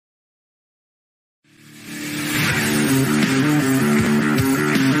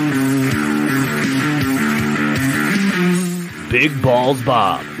Big Balls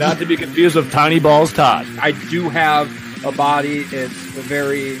Bob. Not to be confused with Tiny Balls Todd. I do have a body. It's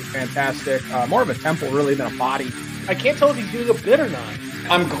very fantastic. More of a temple, really, than a body. I can't tell if he's doing a bit or not.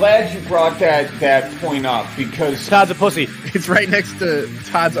 I'm glad you brought that point up because Todd's a pussy. It's right next to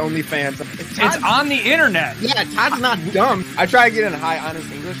Todd's OnlyFans. It's on the internet. Yeah, Todd's not dumb. I tried to get in a high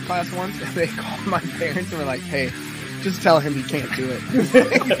honest English class once, and they called my parents and were like, hey, just tell him he can't do it.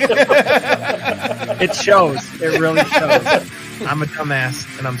 It shows. It really shows. I'm a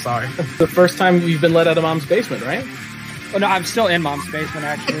dumbass, and I'm sorry. The first time you've been let out of mom's basement, right? Oh, no, I'm still in mom's basement,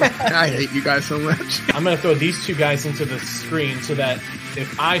 actually. I hate you guys so much. I'm going to throw these two guys into the screen so that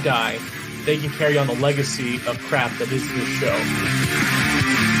if I die, they can carry on the legacy of crap that is this show.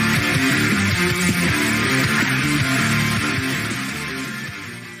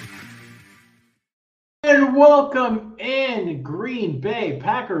 And welcome in, Green Bay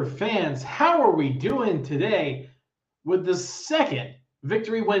Packer fans. How are we doing today with the second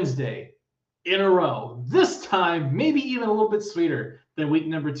Victory Wednesday in a row? This time, maybe even a little bit sweeter than week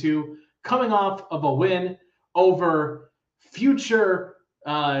number 2, coming off of a win over future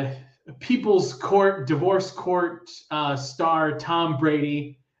People's Court, Divorce Court star Tom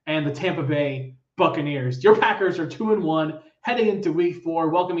Brady and the Tampa Bay Buccaneers. Your Packers are 2-1. Heading into week 4,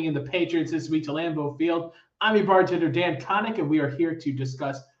 welcoming in the Patriots this week to Lambeau Field. I'm your bartender, Dan Connick, and we are here to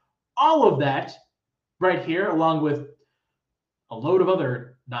discuss all of that right here, along with a load of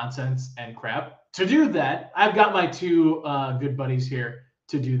other nonsense and crap. To do that, I've got my two good buddies here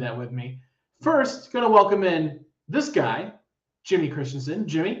to do that with me. First, going to welcome in this guy, Jimmy Christensen.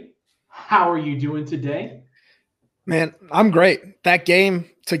 Jimmy, how are you doing today? Man, I'm great. That game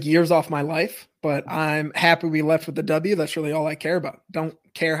took years off my life, but I'm happy we left with the W. That's really all I care about. Don't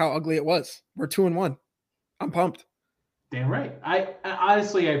care how ugly it was. We're 2-1. I'm pumped. Damn right. I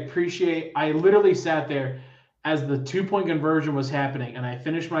honestly, I literally sat there as the 2-point conversion was happening, and I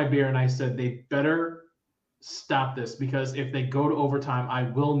finished my beer, and I said, they better stop this, because if they go to overtime, I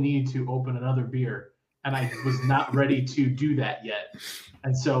will need to open another beer. And I was not ready to do that yet.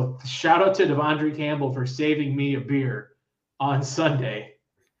 And so shout out to Devondre Campbell for saving me a beer on Sunday.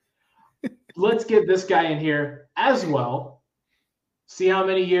 Let's get this guy in here as well. See how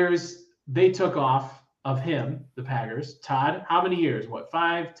many years they took off of him, the Packers. Todd, how many years? What,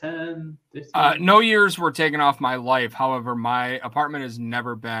 5, 10, 15? No years were taken off my life. However, my apartment has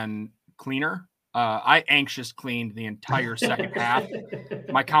never been cleaner. I anxious cleaned the entire second half.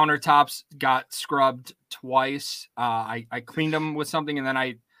 My countertops got scrubbed twice. I cleaned them with something, and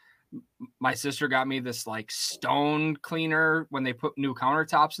then my sister got me this like stone cleaner when they put new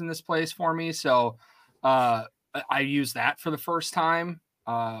countertops in this place for me. So I used that for the first time.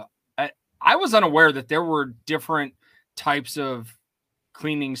 I was unaware that there were different types of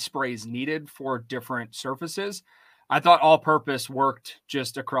cleaning sprays needed for different surfaces. I thought all-purpose worked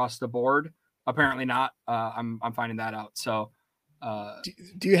just across the board. Apparently not. I'm finding that out. So,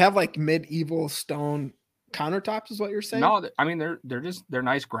 do you have like medieval stone countertops? Is what you're saying? No, I mean they're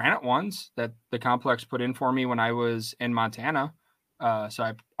nice granite ones that the complex put in for me when I was in Montana.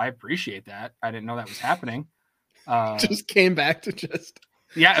 So I appreciate that. I didn't know that was happening. Just came back to just.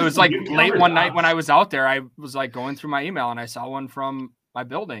 Yeah, it was like late one night when I was out there. I was like going through my email and I saw one from my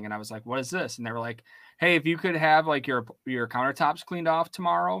building, and I was like, "What is this?" And they were like, "Hey, if you could have like your countertops cleaned off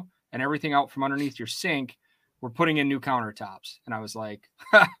tomorrow and everything out from underneath your sink, we're putting in new countertops." And I was like,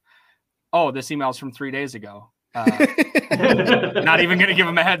 oh, this email's from 3 days ago. Not even going to give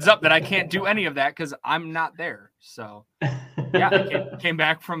them a heads up that I can't do any of that because I'm not there. So, yeah, I came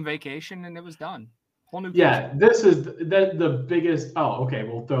back from vacation and it was done. Whole new kitchen. This is the biggest. Oh, okay.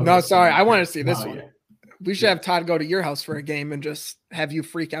 We'll throw. No, sorry. I want to see this one. Yeah. We should have Todd go to your house for a game and just have you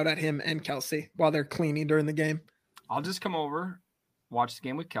freak out at him and Kelsey while they're cleaning during the game. I'll just come over, watch the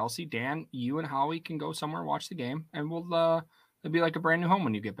game with Kelsey. Dan, you and Howie can go somewhere, watch the game, and we'll it'll be like a brand new home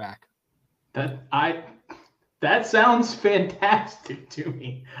when you get back. That sounds fantastic to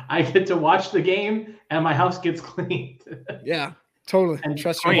me. I get to watch the game and my house gets cleaned. Yeah, totally. And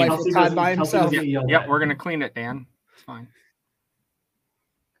trust your wife with Todd by himself. Yeah, we're gonna clean it, Dan. It's fine.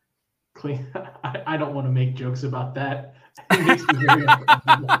 Clean. I don't want to make jokes about that. It makes me very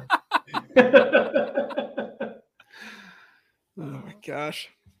uncomfortable. Oh my gosh.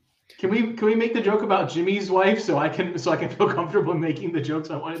 Can we make the joke about Jimmy's wife so I can feel comfortable making the jokes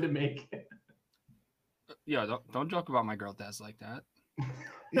I wanted to make? Yeah, don't joke about my girl dads like that.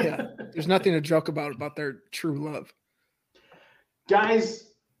 Yeah, there's nothing to joke about their true love. Guys,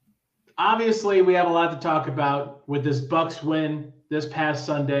 obviously we have a lot to talk about with this Bucs win this past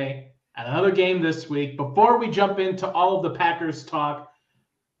Sunday and another game this week. Before we jump into all of the Packers talk,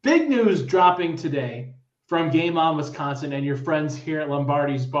 big news dropping today from Game On Wisconsin and your friends here at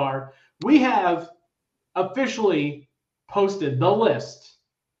Lombardi's Bar, we have officially posted the list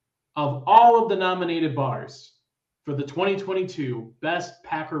of all of the nominated bars for the 2022 Best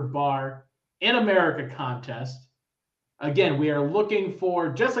Packer Bar in America contest. Again, we are looking for,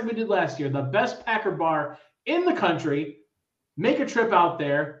 just like we did last year, the best Packer bar in the country. Make a trip out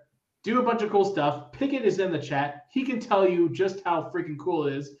there, do a bunch of cool stuff. Pickett is in the chat. He can tell you just how freaking cool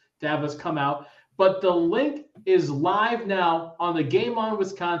it is to have us come out. But the link is live now on the Game On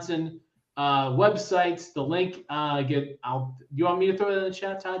Wisconsin websites. The link, you want me to throw that in the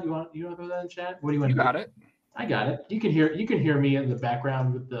chat, Todd? You want to throw that in the chat? What do you want? You got it. I got it. You can hear me in the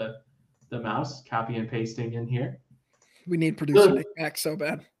background with the mouse, copy and pasting in here. We need producer Nick back so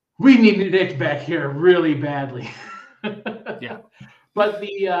bad. We need Nick back here really badly. Yeah. But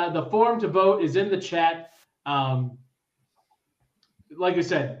the form to vote is in the chat. Like I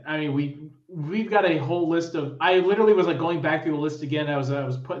said, I mean, we've got a whole list of. I literally was like going back through the list again. I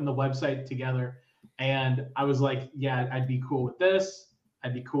was putting the website together, and I was like, yeah, I'd be cool with this.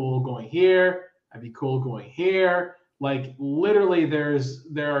 I'd be cool going here. I'd be cool going here. Like literally,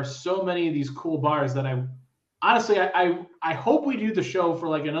 there are so many of these cool bars that I hope we do the show for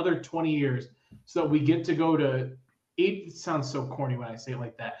like another 20 years so that we get to go to. It sounds so corny when I say it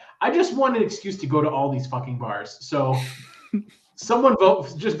like that. I just want an excuse to go to all these fucking bars. So someone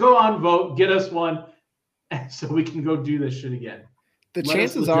vote, just go on, vote, get us one so we can go do this shit again. The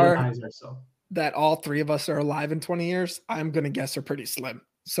chances are that all three of us are alive in 20 years, I'm going to guess are pretty slim.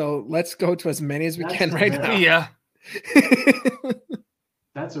 So let's go to as many as we can right now. Yeah.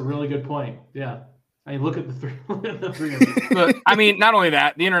 That's a really good point. Yeah. I mean, look at the three of them. But, I mean, not only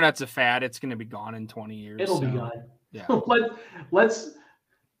that, the internet's a fad. It's going to be gone in 20 years. It'll be gone. Yeah. Let's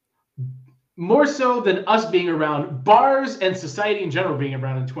more so than us being around, bars and society in general being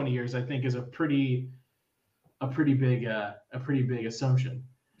around in 20 years, I think is a pretty big assumption.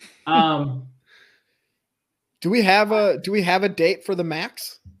 Do we have a date for the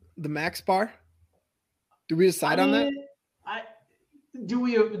Max bar? Do we decide on that? Do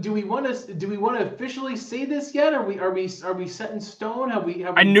we want to officially say this yet? Are we set in stone?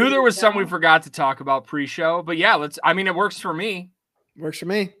 I knew there was something we forgot to talk about pre-show, but yeah, it works for me. Works for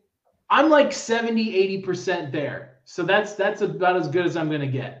me. I'm like 70-80% there. So that's about as good as I'm gonna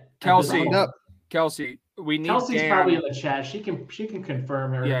get. Kelsey, we need Kelsey's Dan. probably in the chat. She can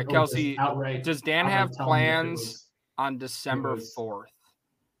confirm or Yeah, Kelsey, outright. Does Dan have plans on December 4th?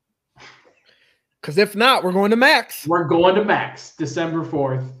 Because if not, we're going to Max. We're going to Max, December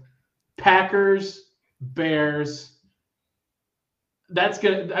 4th. Packers, Bears. That's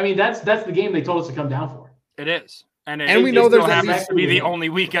the game they told us to come down for. It is. And we know there's happens to be the only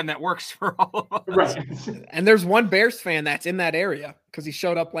weekend that works for all of us. Right. And there's one Bears fan that's in that area because he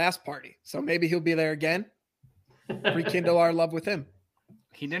showed up last party. So maybe he'll be there again. Rekindle our love with him.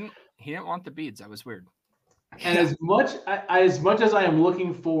 He didn't want the beads. That was weird. And as much as I am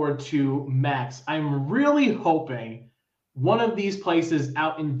looking forward to Max, I'm really hoping one of these places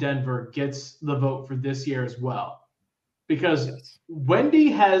out in Denver gets the vote for this year as well. Because yes.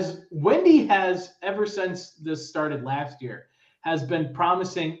 Wendy has ever since this started last year has been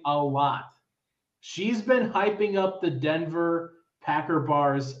promising a lot. She's been hyping up the Denver Packer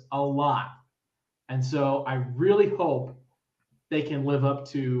bars a lot. And so I really hope they can live up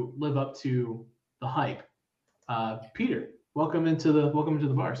to the hype. Peter, welcome into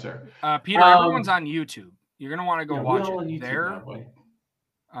the bar, sir. Peter, everyone's on YouTube. You're gonna want to go watch it YouTube there.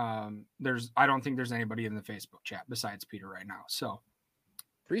 Now, I don't think there's anybody in the Facebook chat besides Peter right now. So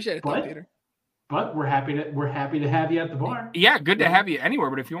appreciate it, Peter. But we're happy to have you at the bar. Yeah, good to have you anywhere.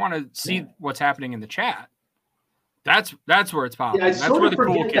 But if you want to see what's happening in the chat, that's where it's popping. Yeah, that's where the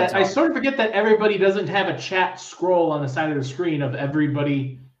cool kids are. I sort of forget that everybody doesn't have a chat scroll on the side of the screen of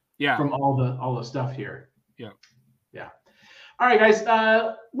everybody from all the stuff here. Yeah. All right, guys.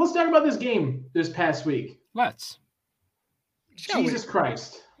 Let's talk about this game this past week. Let's. Jesus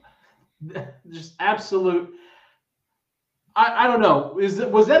Christ. Just absolute. I don't know.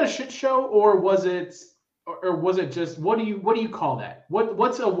 Was that a shit show or was it just what do you call that?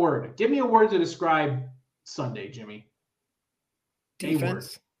 What's a word? Give me a word to describe Sunday, Jimmy.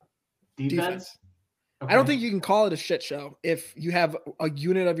 Defense. Defense. Okay. I don't think you can call it a shit show if you have a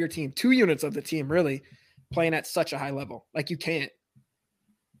unit of your team, 2 units of the team, really playing at such a high level. Like you can't.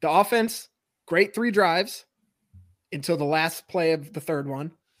 The offense, great 3 drives until the last play of the third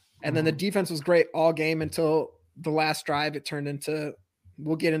one. And then the defense was great all game until the last drive. It turned into,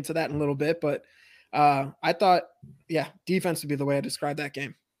 we'll get into that in a little bit, but I thought, defense would be the way I describe that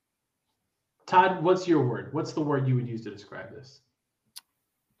game. Todd, what's your word? What's the word you would use to describe this?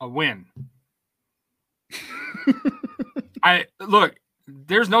 A win.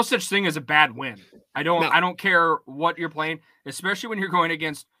 There's no such thing as a bad win. I don't care what you're playing, especially when you're going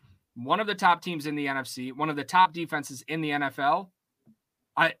against one of the top teams in the NFC, one of the top defenses in the NFL.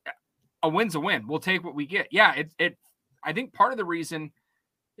 A win's a win. We'll take what we get. Yeah, I think part of the reason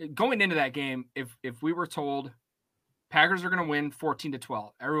going into that game, if we were told Packers are going to win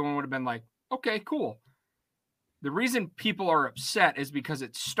 14-12, everyone would have been like, okay, cool. The reason people are upset is because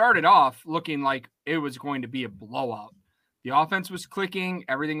it started off looking like it was going to be a blowout. The offense was clicking,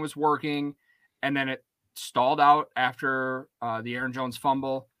 everything was working, and then it stalled out after the Aaron Jones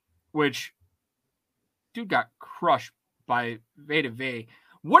fumble, which dude got crushed by Vay.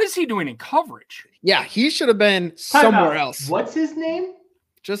 What is he doing in coverage? Yeah, he should have been somewhere else. What's his name?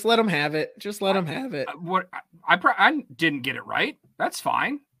 Just let him have it. Just let him have it. I didn't get it right. That's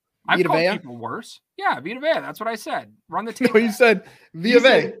fine. I've called people worse. Yeah, Vita Vea. That's what I said. Run the tape. No, you said Via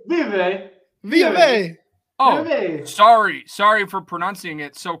Vea. Oh, sorry for pronouncing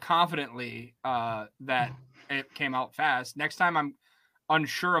it so confidently that it came out fast. Next time I'm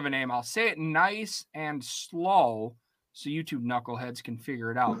unsure of a name, I'll say it nice and slow so you two knuckleheads can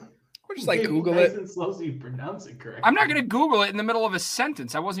figure it out. Or just like Google it. Nice and slow so you pronounce it correctly. I'm not going to Google it in the middle of a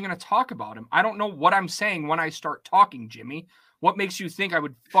sentence. I wasn't going to talk about him. I don't know what I'm saying when I start talking, Jimmy. What makes you think I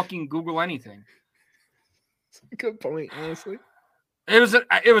would fucking Google anything? Good point, honestly. It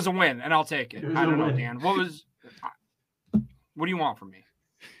was a win, and I'll take it. I don't know, Dan. What do you want from me?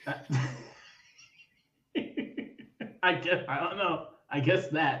 I don't know. I guess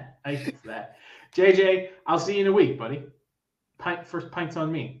that. JJ, I'll see you in a week, buddy. First pint's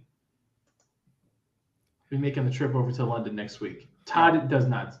on me. We're making the trip over to London next week. Todd does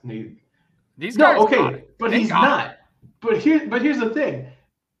not need. These guys. No, okay, but he's not. But here's the thing.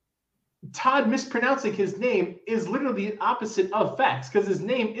 Todd mispronouncing his name is literally the opposite of facts because his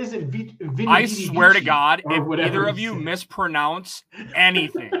name isn't Vinny. I swear to God, if either of you mispronounce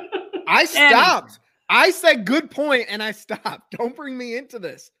anything, I stopped. I said good point and I stopped. Don't bring me into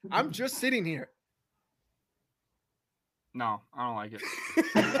this. I'm just sitting here. No, I don't like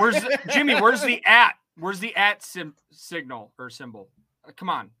it. Jimmy? Where's the at? Where's the at signal or symbol? Come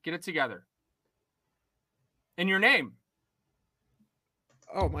on, get it together. And your name.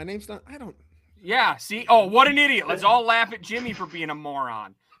 Oh, my name's not. I don't. Yeah. See. Oh, what an idiot! Let's all laugh at Jimmy for being a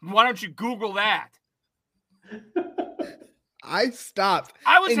moron. Why don't you Google that? I stopped.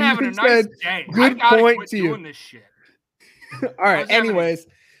 I was having a nice day. Good point to you. Doing this shit. All right. Anyways,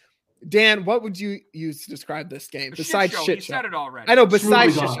 Dan, what would you use to describe this game besides shit show? You said it already. I know.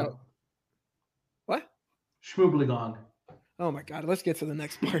 Besides shit show. What? Schmoobly-gong. Oh my God. Let's get to the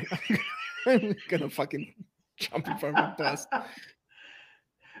next part. I'm gonna fucking jump in front of the bus.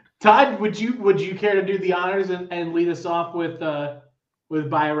 Todd, would you care to do the honors and lead us off with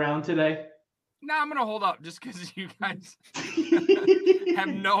buy around today? No, I'm gonna hold up just because you guys have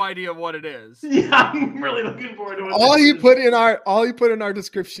no idea what it is. Yeah, I'm really looking forward to it. All you put in our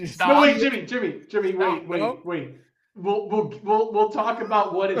description is no. Wait, Jimmy, wait. We'll talk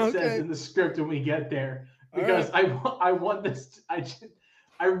about what it says in the script when we get there because right. I want this.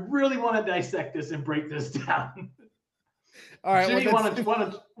 I really want to dissect this and break this down. All right, Jimmy,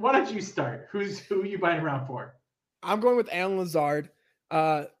 why don't you start? Who are you buying around for? I'm going with Allen Lazard.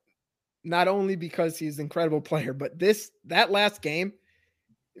 Not only because he's an incredible player, but that last game,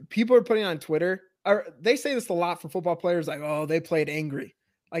 people are putting on Twitter, or they say this a lot for football players, like, oh, they played angry.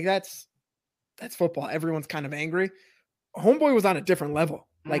 Like that's football. Everyone's kind of angry. Homeboy was on a different level.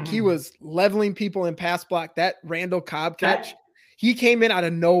 Like he was leveling people in pass block. That Randall Cobb catch, he came in out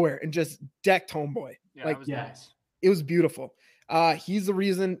of nowhere and just decked Homeboy. Yeah, like, nice. It was beautiful. He's the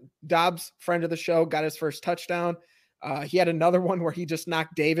reason Dobbs, friend of the show, got his first touchdown. He had another one where he just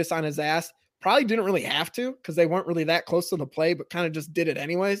knocked Davis on his ass. Probably didn't really have to because they weren't really that close to the play, but kind of just did it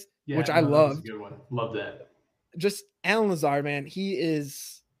anyways, which I loved. That was a good one. Love that. Just Allen Lazard, man. He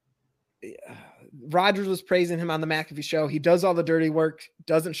is Rodgers was praising him on the McAfee show. He does all the dirty work,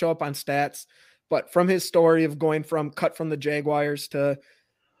 doesn't show up on stats, but from his story of going from cut from the Jaguars to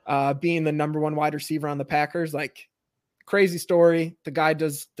being the number one wide receiver on the Packers, like crazy story. The guy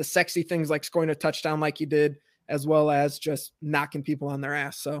does the sexy things like scoring a touchdown like he did, as well as just knocking people on their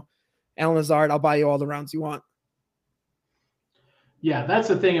ass. So Allen Lazard, I'll buy you all the rounds you want. Yeah, that's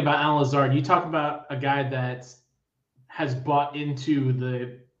the thing about Allen Lazard. You talk about a guy that has bought into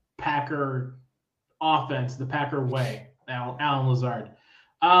the Packer offense, the Packer way, Allen Lazard.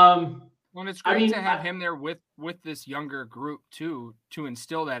 Well, it's great to have him there with this younger group too, to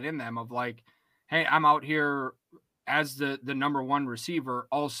instill that in them of like, hey, I'm out here as the number one receiver.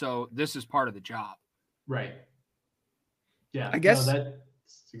 Also, this is part of the job. Right. Yeah, I guess that's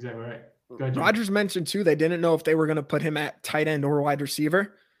exactly right. ahead, Jim. Rodgers mentioned too, they didn't know if they were going to put him at tight end or wide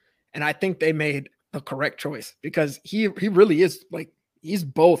receiver. And I think they made the correct choice because he really is like, he's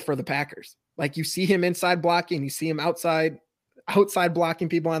both for the Packers. Like you see him inside blocking, you see him outside blocking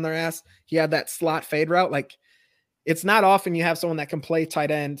people on their ass. He had that slot fade route. Like it's not often you have someone that can play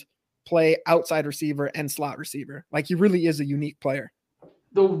tight end, play outside receiver and slot receiver. Like he really is a unique player.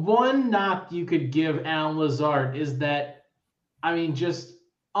 The one knock you could give Alan Lazard is that, I mean, just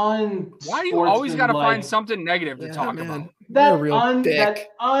Why do you always got to find something negative to talk about? That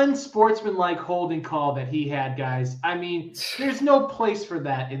unsportsmanlike holding call that he had, guys. I mean, there's no place for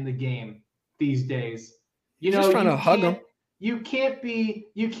that in the game these days. You know, just trying to hug him. You can't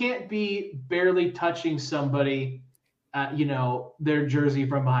be barely touching somebody, their jersey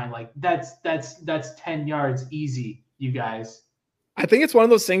from behind. Like that's 10 yards easy, you guys. I think it's one of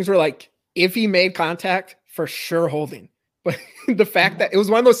those things where like if he made contact, for sure holding. But the fact that it was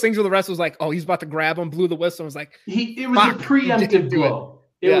one of those things where the rest was like, oh, he's about to grab him, blew the whistle, and was like, it was a preemptive blow.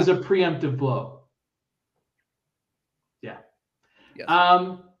 It was a preemptive blow. Yeah. Yes.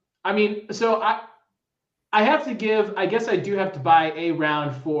 I mean, so I have to give, I guess I do have to buy a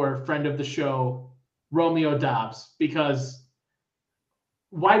round for friend of the show, Romeo Dobbs, because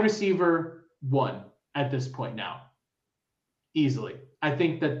wide receiver 1 at this point now. Easily. I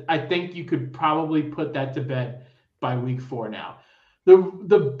think you could probably put that to bed by week 4 now.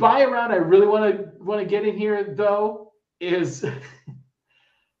 The buy around I really want to get in here though is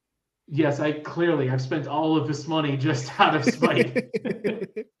yes, I've spent all of this money just out of spite.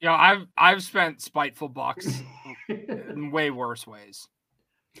 I've spent spiteful bucks in way worse ways.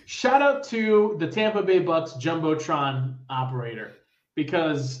 Shout out to the Tampa Bay Bucks Jumbotron operator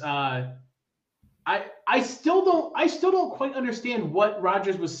because I still don't quite understand what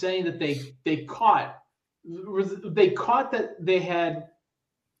Rodgers was saying that they caught. They caught that they had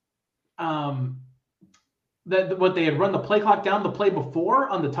what they had run the play clock down the play before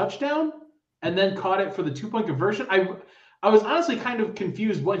on the touchdown and then caught it for the 2-point conversion. I was honestly kind of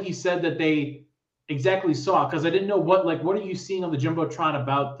confused what he said that they exactly saw because I didn't know what are you seeing on the Jumbotron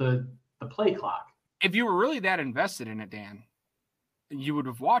about the play clock? If you were really that invested in it, Dan, you would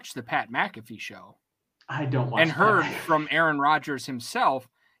have watched the Pat McAfee show. I don't watch and heard from Aaron Rodgers himself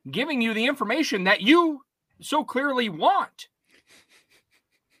giving you the information that you so clearly want.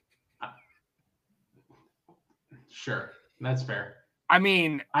 Sure, that's fair. I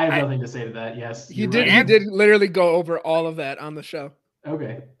mean, I have nothing to say to that. Yes, he did. Right. He did literally go over all of that on the show.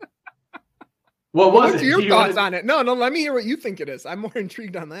 Okay. What's your thoughts on it? No. Let me hear what you think it is. I'm more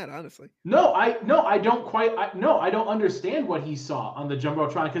intrigued on that, honestly. I don't understand what he saw on the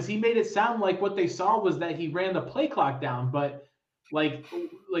Jumbotron because he made it sound like what they saw was that he ran the play clock down, but like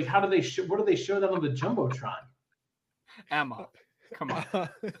how do they what do they show that on the Jumbotron? Emma, come on.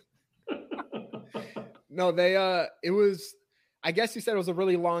 No, it was, I guess you said it was a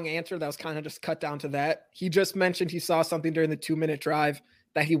really long answer that was kind of just cut down to that. He just mentioned he saw something during the 2-minute drive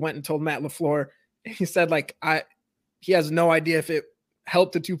that he went and told Matt LaFleur. He said he has no idea if it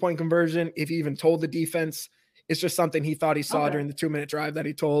helped the 2-point conversion, if he even told the defense. It's just something he thought he saw during the 2-minute drive that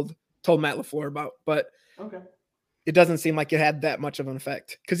he told Matt LaFleur about. But it doesn't seem like it had that much of an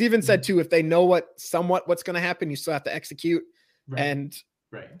effect. Because he even said too, if they know what's going to happen, you still have to execute. Right. And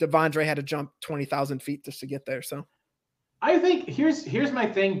Devondre had to jump 20,000 feet just to get there. So I think here's my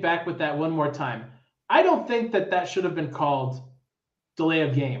thing back with that one more time. I don't think that should have been called delay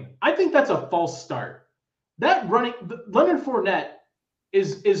of game. I think that's a false start. That Leonard Fournette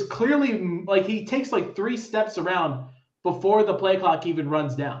is clearly like he takes 3 steps around before the play clock even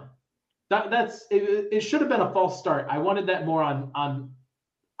runs down. It should have been a false start. I wanted that more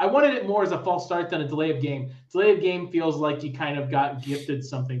I wanted it more as a false start than a delay of game. Delay of game feels like you kind of got gifted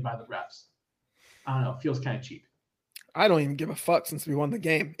something by the refs. I don't know. It feels kind of cheap. I don't even give a fuck since we won the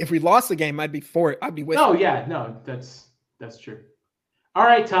game. If we lost the game, I'd be for it. I'd be with it. Oh, yeah. No, that's true. All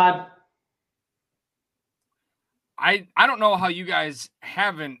right, Todd. I don't know how you guys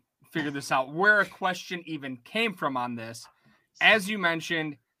haven't figured this out, where a question even came from on this. As you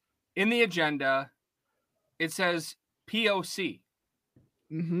mentioned, in the agenda, it says POC.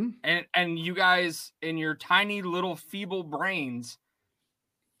 Mm-hmm. And you guys in your tiny little feeble brains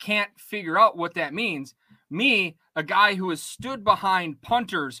can't figure out what that means. Me, a guy who has stood behind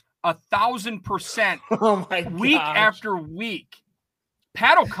punters 1,000% week after week.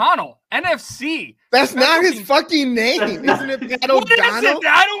 Pat O'Connell, NFC. That's not his fucking name, isn't it? Pat O'Donnell.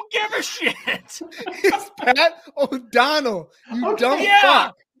 I don't give a shit. It's Pat O'Donnell. You dumb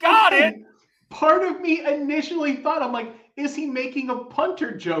fuck. Got it. Part of me initially thought, I'm like, is he making a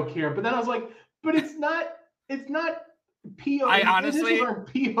punter joke here? But then I was like, but it's not I honestly- initials are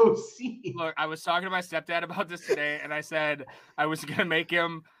POC. Look, I was talking to my stepdad about this today, and I said I was gonna make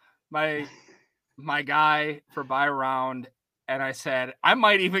him my guy for buy round, and I said I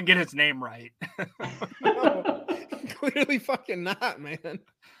might even get his name right. No, clearly fucking not, man.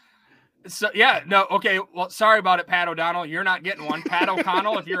 So yeah, no, okay. Well, sorry about it, Pat O'Donnell. You're not getting one. Pat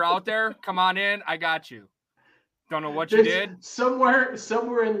O'Connell, if you're out there, come on in. I got you. Don't know what you did. Somewhere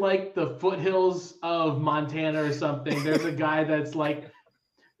in like the foothills of Montana or something, there's a guy that's like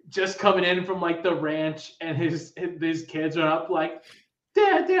just coming in from like the ranch, and his kids are up like,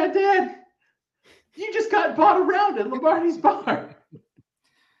 Dad, you just got bought around at Lombardi's bar.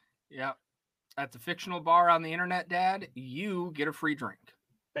 Yeah, at the fictional bar on the internet, Dad, you get a free drink.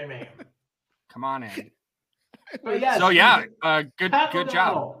 Bam. Come on in. But yeah, So yeah, good Pat job.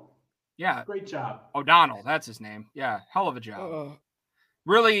 O'Donnell, Yeah, great job. O'Donnell, that's his name. Yeah, hell of a job.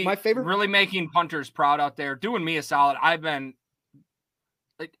 Really, my favorite, really making punters proud out there, doing me a solid. I've been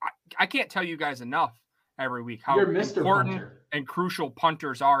like, I can't tell you guys enough every week how You're Mr. important Punter. and crucial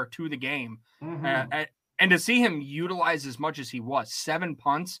punters are to the game. Mhm. And to see him utilize as much as he was, 7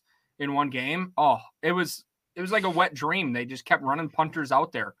 punts in one game. Oh, it was like a wet dream. They just kept running punters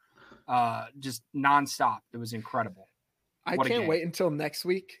out there, just nonstop. It was incredible. I What a can't game. wait until next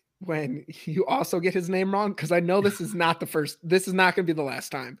week when you also get his name wrong, because I know this is not this is not going to be the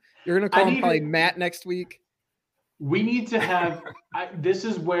last time. You're going to call him probably Matt next week. We need to have. This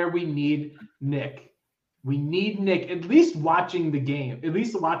is where we need Nick. We need Nick at least watching the game, at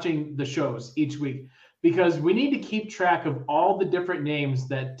least watching the shows each week, because we need to keep track of all the different names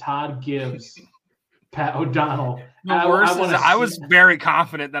that Todd gives Pat O'Donnell. The worst is I was very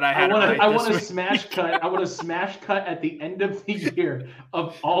confident that I had I want a smash cut. I want a smash cut at the end of the year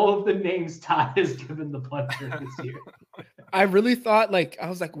of all of the names Todd has given the punter this year. I really thought, like, I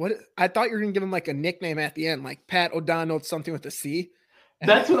was like, what? I thought you were going to give him like a nickname at the end, like Pat O'Donnell, something with a C.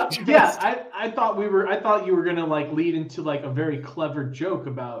 That's what I thought I thought you were going to like lead into like a very clever joke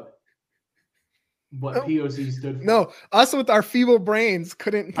about what POC stood for. No, us with our feeble brains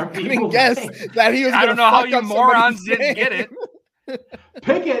couldn't guess brains. that he was. I don't know how you morons didn't get it.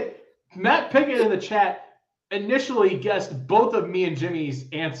 Matt Pickett in the chat initially guessed both of me and Jimmy's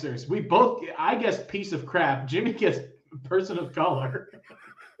answers. I guessed piece of crap. Jimmy guessed person of color.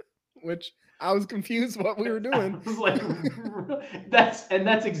 Which I was confused what we were doing. I was like, that's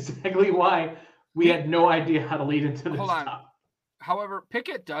exactly why we had no idea how to lead into this. Hold on. Top. However,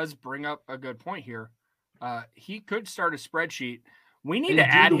 Pickett does bring up a good point here. He could start a spreadsheet. We need to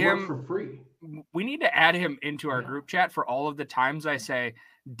add him for free. We need to add him into our group chat for all of the times I say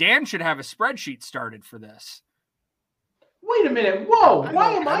Dan should have a spreadsheet started for this. Wait a minute. Whoa.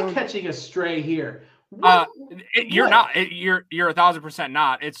 Why am I catching a stray here? You're not. You're 1,000%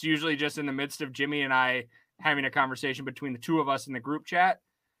 not. It's usually just in the midst of Jimmy and I having a conversation between the two of us in the group chat.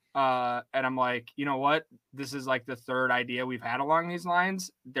 And I'm like, you know what? This is like the third idea we've had along these lines.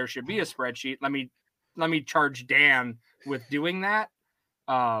 There should be a spreadsheet. Let me charge Dan with doing that.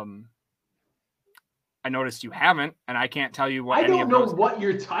 I noticed you haven't, and I can't tell you what. I don't know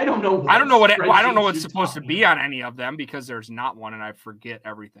what's supposed to be on any of them because there's not one, and I forget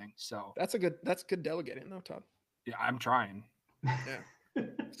everything. So that's good delegating, though, Todd. Yeah, I'm trying. Yeah.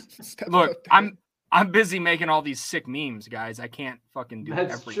 Look, I'm busy making all these sick memes, guys. I can't fucking do everything.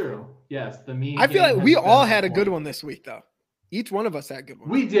 That's true. Yes, the meme. I feel like we all had a good one this week, though. Each one of us had a good one.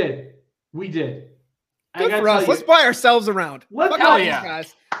 We did. Good for us. Let's buy ourselves around. Hell yeah,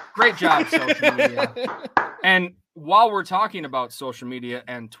 guys. Great job, social media. And while we're talking about social media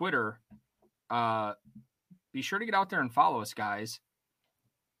and Twitter, be sure to get out there and follow us, guys.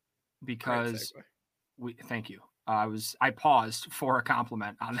 Because thank you. I paused for a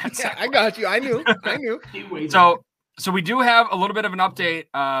compliment on that. Yeah, I got you. I knew. So we do have a little bit of an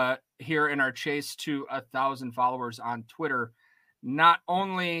update here in our chase to 1,000 followers on Twitter. Not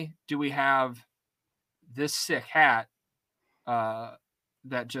only do we have this sick hat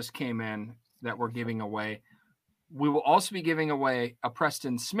that just came in that we're giving away, we will also be giving away a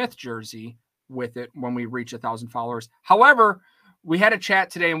Preston Smith jersey with it when we reach 1,000 followers. However, we had a chat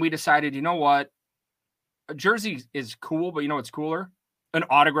today and we decided, you know what? A jersey is cool, but you know what's cooler? An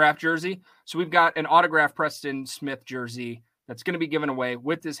autograph jersey. So we've got an autographed Preston Smith jersey that's going to be given away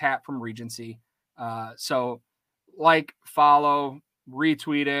with this hat from Regency. So follow,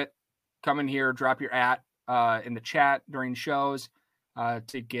 retweet it, come in here, drop your @ in the chat during shows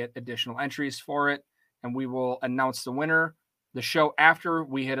to get additional entries for it. And we will announce the winner the show after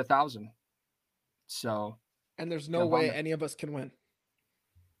we hit 1,000. So. And there's no way any of us can win.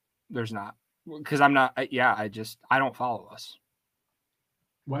 There's not. Because I'm not. I don't follow us.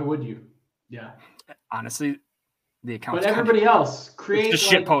 Why would you? Yeah. Honestly, the account. But everybody else create just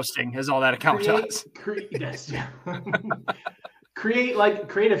shit posting is all that account does. Create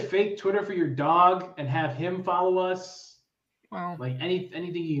a fake Twitter for your dog and have him follow us. Well, like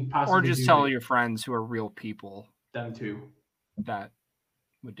anything you can possibly or just tell your friends who are real people. Them too. That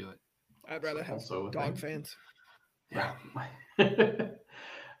would do it. I'd rather have dog fans. Yeah.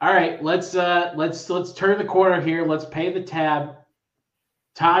 All right, let's turn the corner here. Let's pay the tab.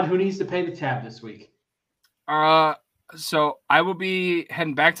 Todd, who needs to pay the tab this week? So I will be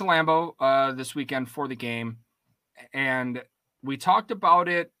heading back to Lambeau this weekend for the game, and we talked about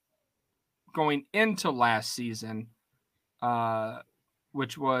it going into last season,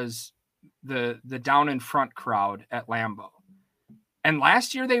 which was the down in front crowd at Lambeau. And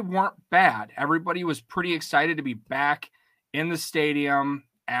last year they weren't bad. Everybody was pretty excited to be back in the stadium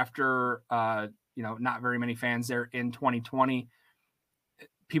after not very many fans there in 2020.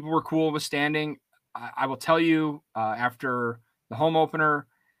 People were cool with standing. I will tell you, after the home opener,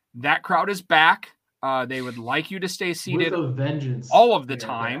 that crowd is back. They would like you to stay seated with a vengeance all of the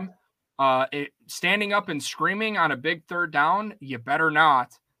time. Standing up and screaming on a big third down, you better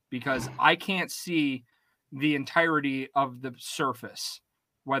not, because I can't see the entirety of the surface,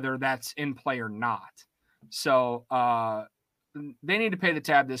 whether that's in play or not. So they need to pay the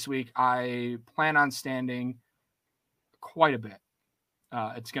tab this week. I plan on standing quite a bit.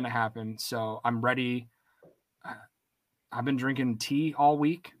 It's going to happen. So I'm ready. I've been drinking tea all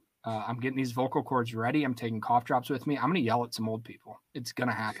week. I'm getting these vocal cords ready. I'm taking cough drops with me. I'm going to yell at some old people. It's going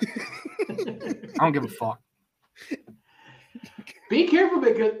to happen. I don't give a fuck. Be careful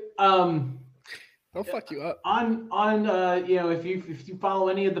because they'll fuck you up. On if you follow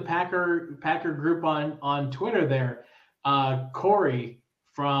any of the Packer group on Twitter there, Corey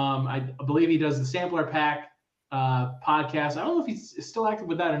from I believe he does the Sampler Pack podcast. I don't know if he's still active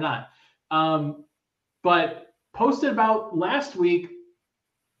with that or not. But posted about last week,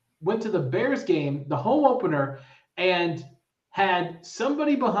 went to the Bears game, the home opener, and had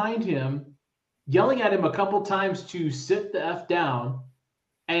somebody behind him yelling at him a couple times to sit the F down,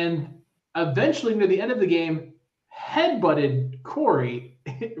 and eventually near the end of the game headbutted Corey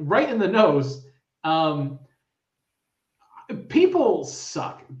right in the nose. People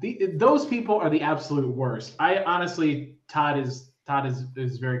suck. Those people are the absolute worst. I honestly, Todd is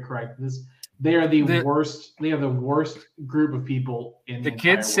very correct. They are the worst. They are the worst group of people in the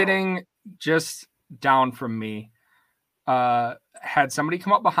kid sitting just down from me. Had somebody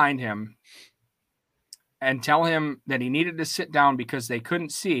come up behind him and tell him that he needed to sit down because they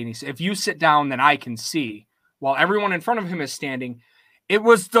couldn't see. And he said, "If you sit down, then I can see." While everyone in front of him is standing. It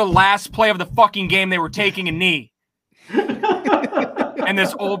was the last play of the fucking game. They were taking a knee. And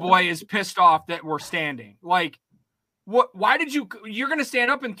this old boy is pissed off that we're standing. Like, what? Why did you're going to stand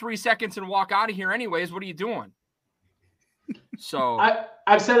up in 3 seconds and walk out of here anyways. What are you doing? So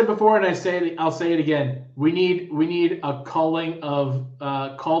I've said it before and I'll say it again. We need a calling of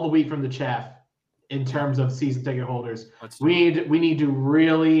call the wheat from the chaff in terms of season ticket holders. We need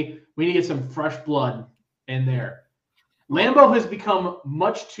to get some fresh blood in there. Lambeau has become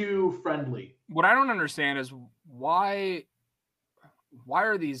much too friendly. What I don't understand is why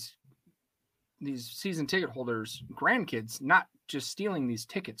are these season ticket holders grandkids not just stealing these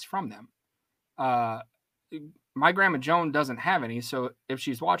tickets from them? My grandma Joan doesn't have any, so if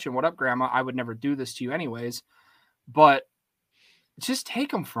she's watching, what up, Grandma? I would never do this to you anyways, but just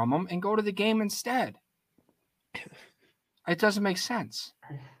take them from them and go to the game instead. It doesn't make sense.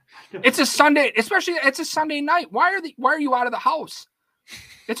 It's a Sunday, especially it's a Sunday night. Why are you out of the house?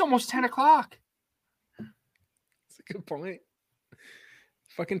 It's almost 10 o'clock. That's a good point.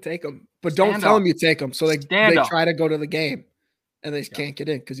 Fucking take them, but don't tell them you take them. So they try to go to the game, and they can't get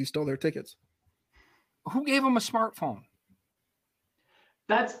in because you stole their tickets. Who gave them a smartphone?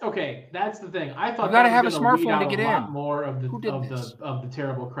 That's okay. That's the thing. I thought you got to have a smartphone to get in. Lot more of the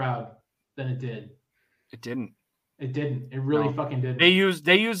terrible crowd than it did. It didn't. It didn't. It really fucking didn't. They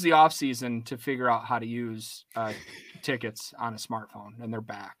use the off season to figure out how to use tickets on a smartphone, and they're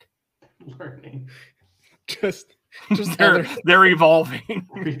back. Learning. Just they're evolving.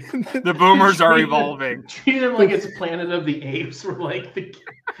 The boomers are evolving. Treat them like it's Planet of the Apes, or like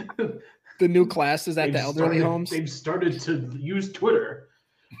the new classes at the elderly homes. They've started to use Twitter.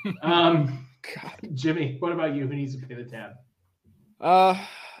 God. Jimmy, what about you? Who needs to pay the tab?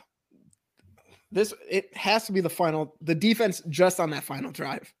 It has to be the defense just on that final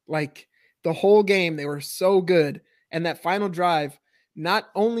drive. Like the whole game, they were so good. And that final drive, not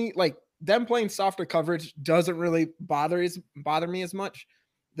only like them playing softer coverage doesn't really bother me as much.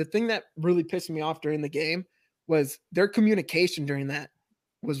 The thing that really pissed me off during the game was their communication during that.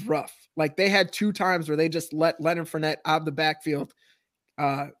 was rough. Like they had 2 times where they just let Leonard Fournette out of the backfield,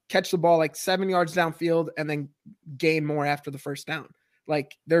 catch the ball like 7 yards downfield and then gain more after the first down.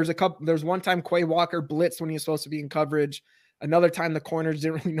 Like there's one time Quay Walker blitzed when he was supposed to be in coverage. Another time the corners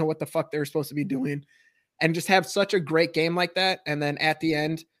didn't really know what the fuck they were supposed to be doing, and just have such a great game like that. And then at the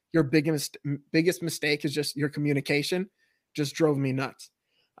end, your biggest mistake is just your communication. Just drove me nuts.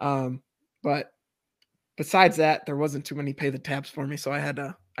 But besides that, there wasn't too many pay the tabs for me, so I had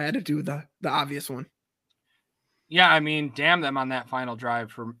to do the obvious one. Yeah, I mean, damn them on that final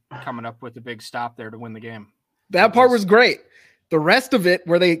drive for coming up with a big stop there to win the game. That part was great. The rest of it,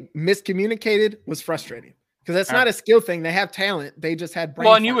 where they miscommunicated, was frustrating because that's not a skill thing. They have talent. They just had brain.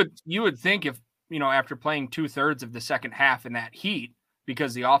 Well, and you would think if, after playing 2/3 of the second half in that heat,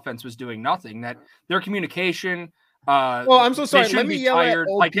 because the offense was doing nothing, that their communication. Well, I'm so sorry. Let me yell tired.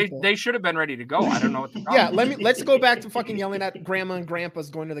 at old like people. They should have been ready to go. I don't know what the problem Yeah, let's go back to fucking yelling at grandma and grandpa's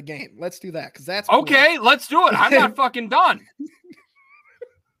going to the game. Let's do that because that's okay. Cool. Let's do it. I'm not fucking done.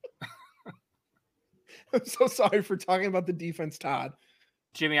 I'm so sorry for talking about the defense, Todd.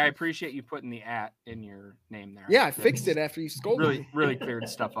 Jimmy, I appreciate you putting the @ in your name there. Yeah, I fixed it after you scolded me. Really cleared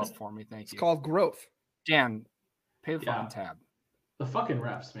stuff up for me. Thank you. It's called growth. Dan, pay the fucking tab. The fucking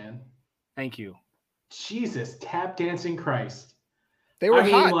refs, man. Thank you. Jesus, tap dancing Christ. They were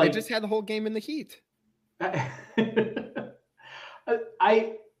hot. They just had the whole game in the heat. The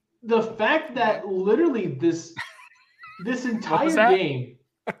fact that literally this entire game.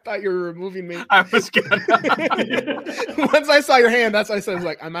 I thought you were removing me. I was good. Once I saw your hand, that's what I said. I was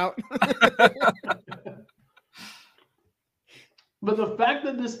like, I'm out. But the fact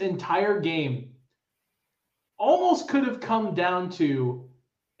that this entire game almost could have come down to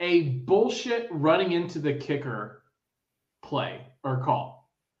a bullshit running into the kicker play or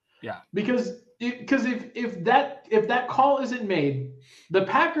call. Yeah. Because if that call isn't made, the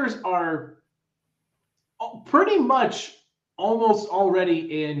Packers are pretty much almost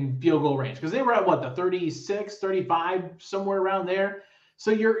already in field goal range because they were at the 36, 35, somewhere around there. So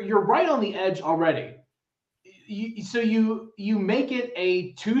you're right on the edge already. You make it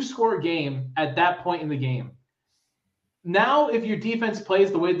a 2-score game at that point in the game. Now, if your defense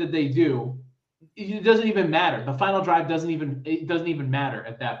plays the way that they do, it doesn't even matter. The final drive doesn't even matter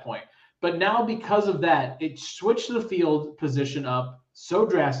at that point. But now, because of that, it switched the field position up so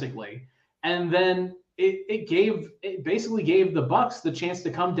drastically, and then it basically gave the Bucks the chance to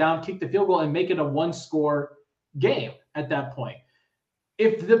come down, kick the field goal, and make it a 1-score game at that point.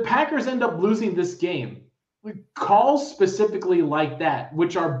 If the Packers end up losing this game, calls specifically like that,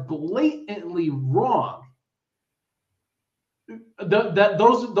 which are blatantly wrong, those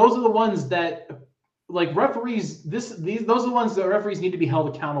are the ones that, like, referees, those are the ones that referees need to be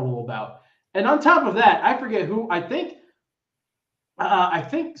held accountable about. And on top of that, I forget who, I think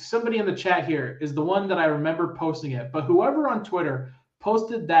somebody in the chat here is the one that I remember posting it, but whoever on Twitter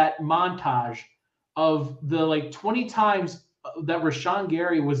posted that montage of the 20 times that Rashawn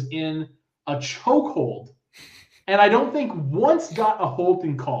Gary was in a chokehold, and I don't think once got a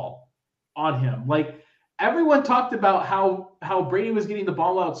holding call on him. Like, everyone talked about how Brady was getting the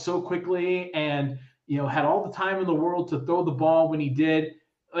ball out so quickly and, had all the time in the world to throw the ball when he did.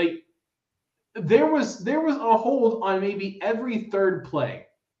 Like, there was a hold on maybe every third play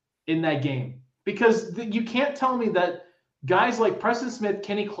in that game, because you can't tell me that guys like Preston Smith,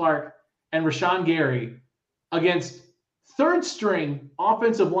 Kenny Clark, and Rashawn Gary against third string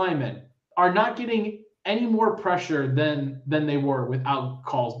offensive linemen are not getting any more pressure than they were without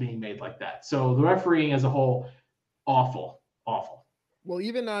calls being made like that. So the refereeing as a whole, awful. Well,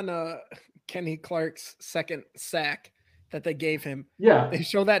 even on Kenny Clark's second sack that they gave him, they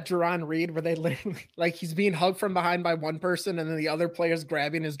show that Jerron Reed where they literally, he's being hugged from behind by one person and then the other player's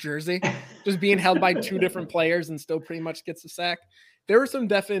grabbing his jersey, just being held by 2 different players, and still pretty much gets the sack. There were some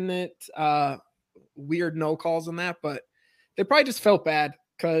definite weird no calls in that, but they probably just felt bad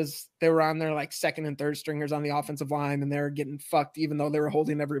because they were on their second and third stringers on the offensive line and they were getting fucked even though they were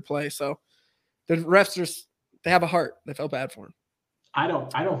holding every play. So the refs they have a heart. They felt bad for him. I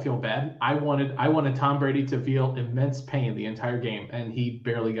don't feel bad. I wanted Tom Brady to feel immense pain the entire game, and he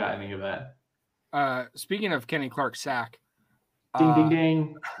barely got any of that. Speaking of Kenny Clark's sack, ding ding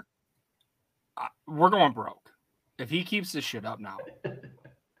ding. We're going broke if he keeps this shit up now.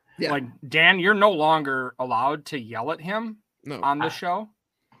 Yeah. Dan, you're no longer allowed to yell at him on the show.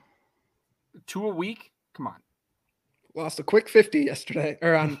 2 a week? Come on. Lost a quick 50 yesterday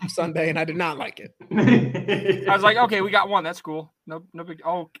or on Sunday, and I did not like it. I was like, okay, we got 1. That's cool. No big.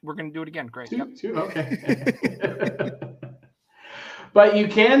 Oh, we're gonna do it again. Great. Two, okay. But you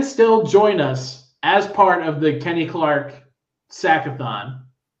can still join us as part of the Kenny Clark Sackathon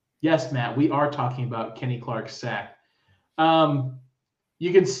Yes, Matt, we are talking about Kenny Clark's sack.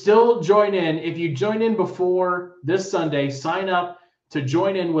 You can still join in. If you join in before this Sunday, sign up to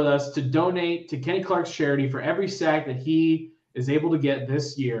join in with us to donate to Kenny Clark's charity for every sack that he is able to get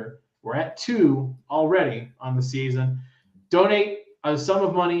this year. We're at 2 already on the season. Donate a sum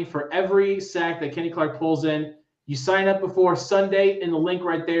of money for every sack that Kenny Clark pulls in. You sign up before Sunday in the link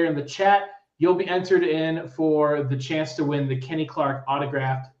right there in the chat. You'll be entered in for the chance to win the Kenny Clark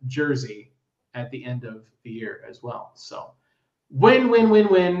autographed jersey at the end of the year as well. So win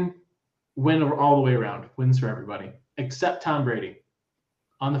all the way around. Wins for everybody except Tom Brady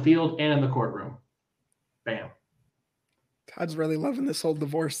on the field and in the courtroom. Bam. Todd's really loving this whole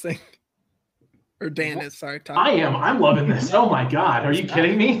divorce thing. Or Dan is, sorry, Todd. I am. I'm loving this. Oh my God. Are you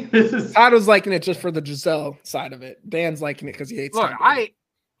kidding me? Todd was liking it just for the Giselle side of it. Dan's liking it because he hates Look,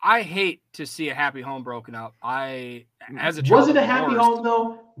 I hate to see a happy home broken up. As a child was it a happy home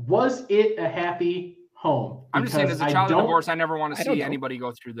though? Was it a happy home? I'm just saying, as a child of divorce, I never want to see anybody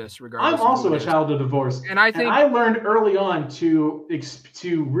go through this. Regardless, I'm also a child of divorce, and I learned early on to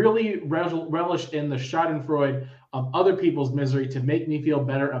really relish in the Schadenfreude of other people's misery to make me feel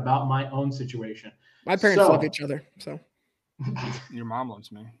better about my own situation. My parents love each other, so your mom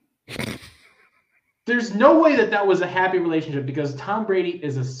loves me. There's no way that was a happy relationship because Tom Brady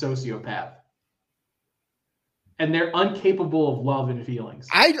is a sociopath. And they're incapable of love and feelings.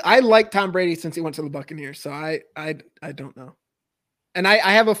 I like Tom Brady since he went to the Buccaneers, so I don't know. And I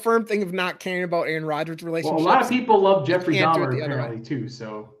have a firm thing of not caring about Aaron Rodgers' relationship. Well, a lot of people love Jeffrey Dahmer apparently too,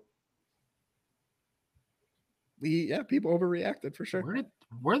 so people overreacted for sure.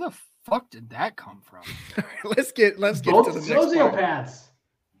 Where the fuck did that come from? let's get both to the next sociopaths.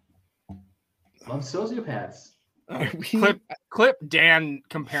 Love sociopaths. Clip Dan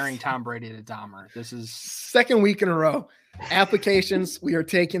comparing Tom Brady to Dahmer. This is second week in a row. Applications, we are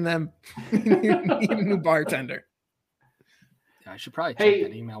taking them. Need a new bartender. Yeah, I should probably check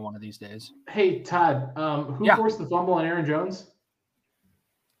that email one of these days. Hey, Todd, who forced the fumble on Aaron Jones?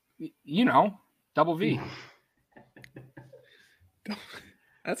 You know, Double V.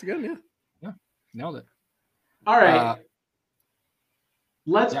 That's good, yeah. Yeah, nailed it. All right.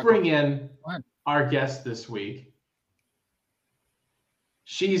 Let's bring in our guest this week.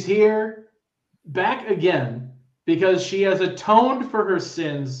 She's here back again because she has atoned for her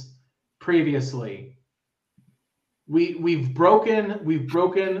sins previously. We've broken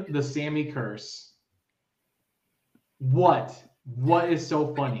the Sammy curse. What is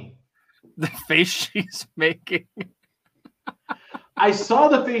so funny? The face she's making. I saw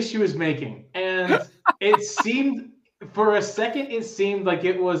the face she was making, and it seemed for a second like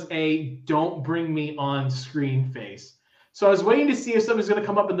it was a "don't bring me on screen" face. So I was waiting to see if something's going to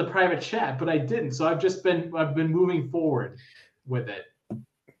come up in the private chat, but I didn't. So I've been moving forward with it.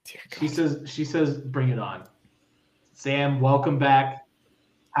 She says, "Bring it on." Sam, welcome back.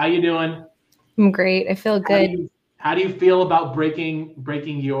 How you doing? I'm great. I feel good. How do you feel about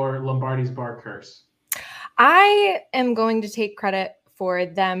breaking your Lombardi's bar curse? I am going to take credit for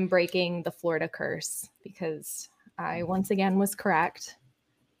them breaking the Florida curse because I once again was correct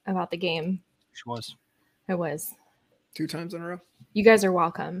about the game. She was. I was. 2 times in a row. You guys are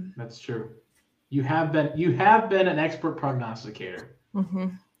welcome. That's true. You have been an expert prognosticator. Mm-hmm.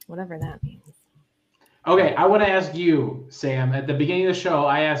 Whatever that means. Okay, I want to ask you, Sam. At the beginning of the show,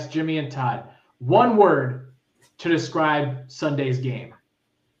 I asked Jimmy and Todd one word to describe Sunday's game.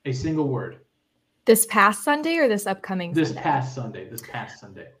 A single word. This past Sunday or this upcoming Sunday? This past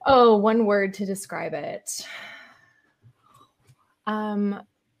Sunday. Oh, one word to describe it.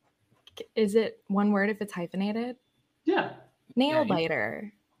 Is it one word if it's hyphenated? Yeah. Nail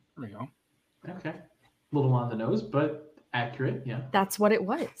biter. There we go. Okay. A little on the nose, but accurate. Yeah. That's what it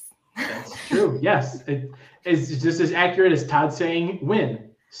was. That's true. Yes. It is just as accurate as Todd saying win.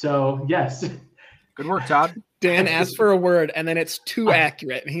 So, yes. Good work, Todd. Dan asked for a word, and then it's too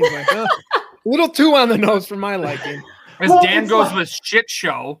accurate. And he's like, oh, a little too on the nose for my liking. As Dan goes with shit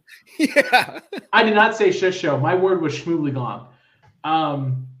show. Yeah. I did not say shit show. My word was schmoobly-gong.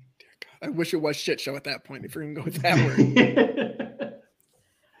 I wish it was shit show at that point if you're gonna go with that word.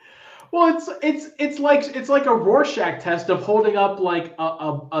 Well, it's like a Rorschach test of holding up like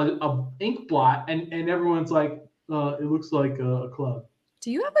a ink blot and everyone's like, it looks like a club. Do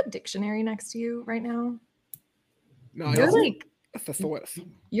you have a dictionary next to you right now? No, you're like a thesaurus.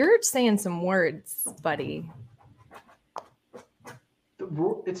 You're saying some words, buddy.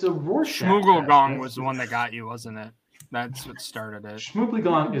 It's a Rorschach. Schmoogle-gong was the one that got you, wasn't it? That's what started it.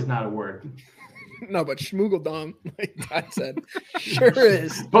 Schmoobly-gong is not a word. No, but schmoogle-dong, like Todd said, sure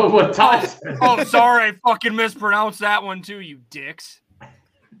is. But what Todd said. Oh, sorry, I fucking mispronounced that one too, you dicks.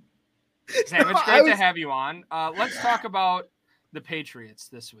 Sam, it's great to have you on. Let's talk about the Patriots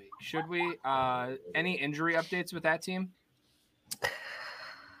this week. Should we? Any injury updates with that team?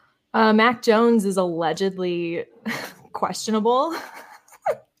 Mac Jones is allegedly questionable,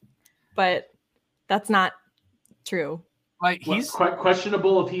 but that's not true. Like he's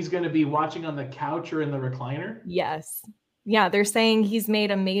questionable if he's going to be watching on the couch or in the recliner. Yes. Yeah, they're saying he's made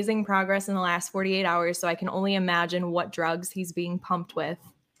amazing progress in the last 48 hours, so I can only imagine what drugs he's being pumped with.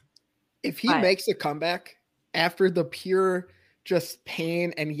 If he makes a comeback after the pure just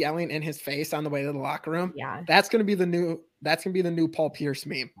pain and yelling in his face on the way to the locker room, that's gonna be the new Paul Pierce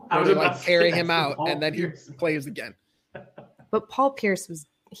meme. Where they like carry him out and then he plays again. But Paul Pierce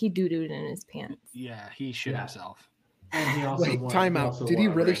he doo-dooed in his pants. Yeah, he shit himself. And he also timeout. Did he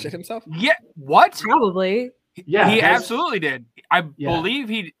really shit himself? Yeah. What? Probably. Yeah, he absolutely did. I believe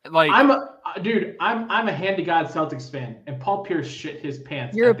he like. I'm a hand to God Celtics fan, and Paul Pierce shit his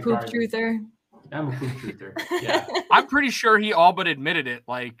pants. You're a poop truther. I'm a poop truther. Yeah, I'm pretty sure he all but admitted it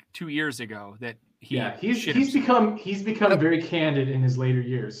like 2 years ago that he's become very candid in his later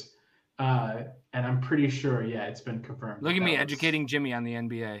years, and I'm pretty sure it's been confirmed. Look at me educating Jimmy on the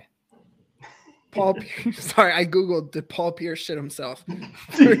NBA. Paul Pierce. Sorry, I googled did Paul Pierce shit himself.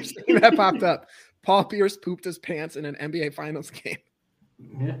 First thing that popped up. Paul Pierce pooped his pants in an NBA Finals game.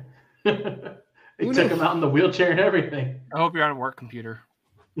 Yeah. They took him out in the wheelchair and everything. I hope you're on a work computer.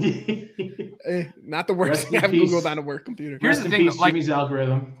 Not the worst thing I've Googled on a work computer. Here's the thing, like Jimmy's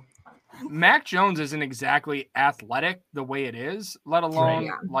algorithm. Mac Jones isn't exactly athletic the way it is, let alone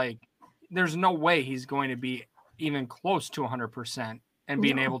like there's no way he's going to be even close to 100% and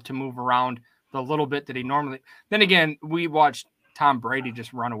being able to move around the little bit that he normally. Then again, we watched Tom Brady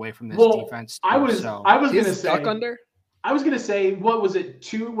just run away from this defense. I was going to say, what was it?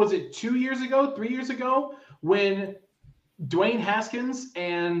 2 years ago, 3 years ago, when Dwayne Haskins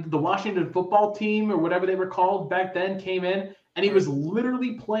and the Washington football team or whatever they were called back then came in, and he was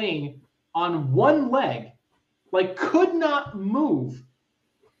literally playing on one leg, like could not move,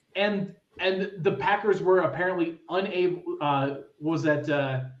 and the Packers were apparently unable.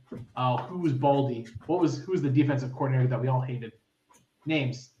 Who was Baldy? Who's the defensive coordinator that we all hated?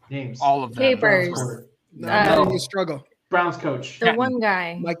 Names. All of them. Papers. You struggle. Browns coach. The one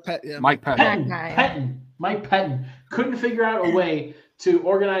guy. Mike Pettin. Mike Pettin couldn't figure out a way to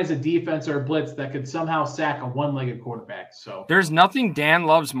organize a defense or a blitz that could somehow sack a one-legged quarterback. So there's nothing Dan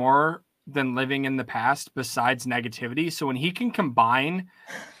loves more than living in the past besides negativity. So when he can combine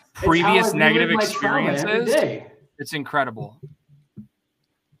previous negative experiences, it's incredible.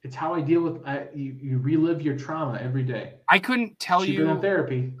 It's how I deal with you relive your trauma every day. I couldn't tell you in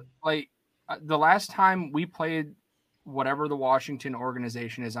therapy. Like the last time we played whatever the Washington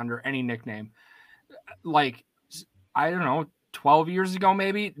organization is under any nickname, like I don't know, 12 years ago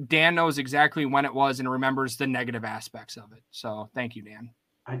maybe. Dan knows exactly when it was and remembers the negative aspects of it. So thank you, Dan.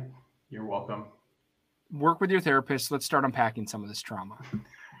 You're welcome. Work with your therapist. Let's start unpacking some of this trauma.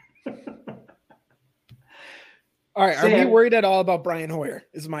 All right, are we worried at all about Brian Hoyer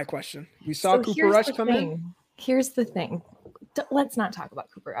is my question. We saw Cooper Rush come in. Here's the thing. Let's not talk about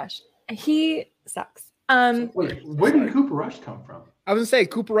Cooper Rush. He sucks. Wait, where did Cooper Rush come from? I was going to say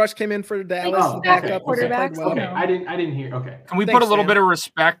Cooper Rush came in for Dallas. Backup quarterback. Okay, I didn't hear. Okay. Can we put a little bit of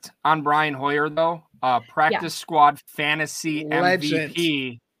respect on Brian Hoyer, though? Practice squad fantasy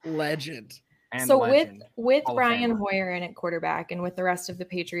MVP. Legend. So with Brian Hoyer in at quarterback and with the rest of the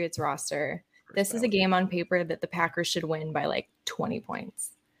Patriots roster, this is a game on paper that the Packers should win by like 20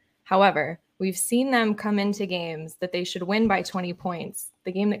 points. However, we've seen them come into games that they should win by 20 points.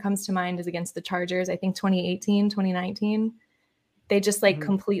 The game that comes to mind is against the Chargers, I think 2018, 2019. They just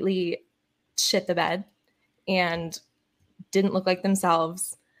completely shit the bed and didn't look like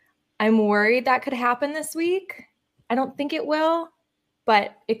themselves. I'm worried that could happen this week. I don't think it will,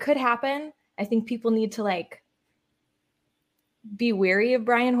 but it could happen. I think people need to be wary of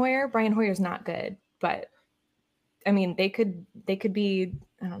Brian Hoyer. Brian Hoyer's not good, but I mean, they could be,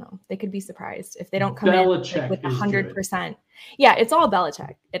 I don't know, they could be surprised if they don't come in with 100%. Yeah, it's all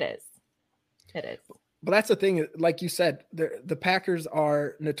Belichick. It is. But that's the thing, like you said, the Packers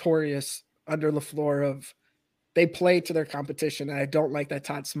are notorious under LaFleur of they play to their competition. And I don't like that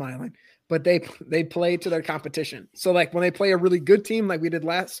Todd's smiling, but they play to their competition. So like when they play a really good team like we did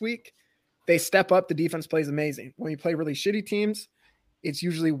last week, they step up. The defense plays amazing. When you play really shitty teams, it's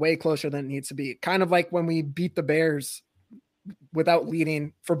usually way closer than it needs to be. Kind of like when we beat the Bears without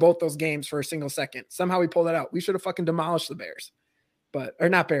leading for both those games for a single second. Somehow we pulled that out. We should have fucking demolished the Bears, or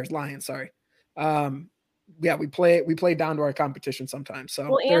not Bears, Lions. Sorry. We play down to our competition sometimes.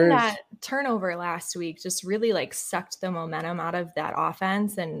 So and that turnover last week just really sucked the momentum out of that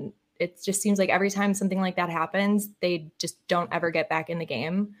offense, and it just seems like every time something like that happens, they just don't ever get back in the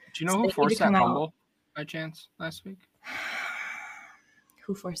game. Do you know who forced that fumble by chance last week?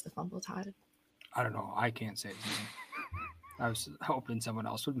 Who forced the fumble, Todd? I don't know. I can't say his name. I was hoping someone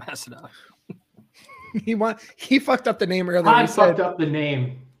else would mess it up. He fucked up the name earlier. Todd fucked up the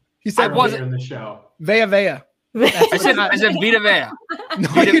name. He said wasn't in the show. Vea. I said Vita Vea.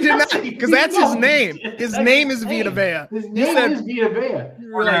 No, you did not, because that's his name. His name is Vita Vea. His name is Vita Vea.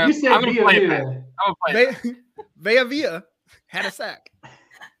 You said I'm gonna play Vita it. Vea had a sack.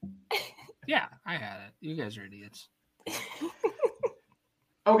 Yeah, I had it. You guys are idiots.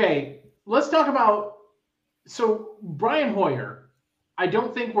 Okay, let's talk about. So Brian Hoyer, I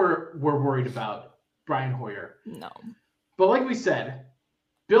don't think we're worried about Brian Hoyer. No. But like we said,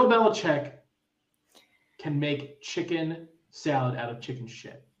 Bill Belichick can make chicken salad out of chicken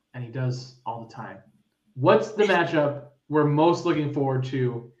shit, and he does all the time. What's the matchup we're most looking forward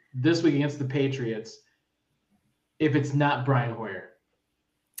to this week against the Patriots if it's not Brian Hoyer?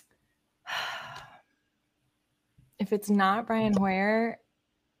 If it's not Brian Hoyer,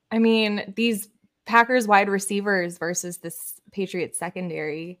 I mean, these Packers wide receivers versus this Patriots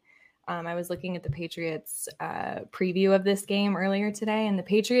secondary. I was looking at the Patriots preview of this game earlier today, and the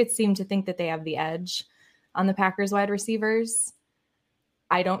Patriots seem to think that they have the edge on the Packers wide receivers.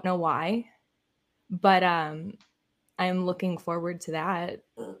 I don't know why, but I'm looking forward to that.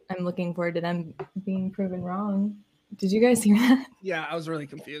 I'm looking forward to them being proven wrong. Did you guys hear that? Yeah, I was really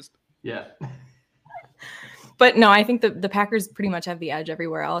confused. Yeah. But no, I think the Packers pretty much have the edge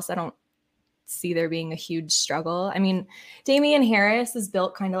everywhere else. I don't see there being a huge struggle. I mean, Damian Harris is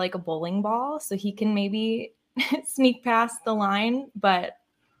built kind of like a bowling ball, so he can maybe sneak past the line, but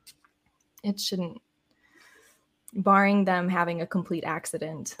it shouldn't. Barring them having a complete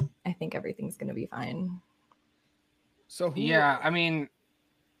accident, I think everything's going to be fine. So yeah, I mean,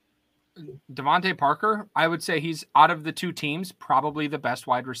 Devontae Parker, I would say he's out of the two teams, probably the best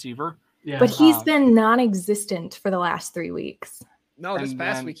wide receiver. Yeah. But he's been non-existent for the last 3 weeks. No, this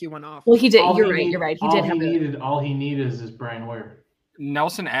past week he went off. Well, he did. You're right. He did have all he needed is Brian Hoyer.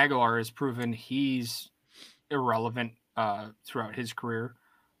 Nelson Aguilar has proven he's irrelevant throughout his career.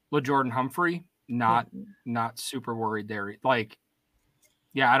 LaJordan Humphrey, not super worried there. Like,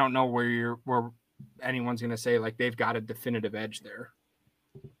 yeah, I don't know where anyone's gonna say like they've got a definitive edge there.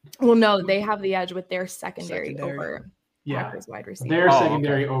 Well, no, they have the edge with their secondary. Over Packers wide receivers. Their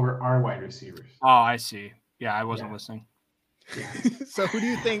secondary over our wide receivers. Oh, I see. Yeah, I wasn't listening. Yeah. So who do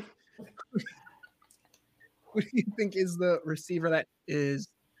you think is the receiver that is?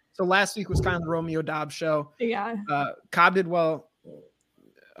 So last week was kind of the Romeo Doubs show. Yeah. Cobb did well.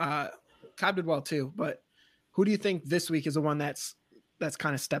 Cobb did well too. But who do you think this week is the one that's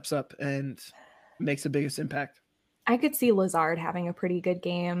kind of steps up and makes the biggest impact? I could see Lazard having a pretty good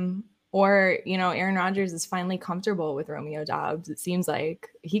game. Or, Aaron Rodgers is finally comfortable with Romeo Doubs. It seems like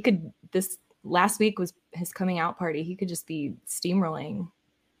this last week was his coming out party. He could just be steamrolling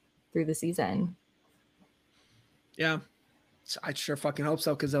through the season. Yeah. I sure fucking hope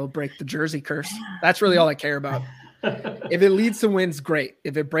so, because they'll break the jersey curse. That's really all I care about. If it leads to wins, great.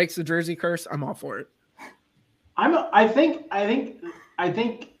 If it breaks the jersey curse, I'm all for it. I think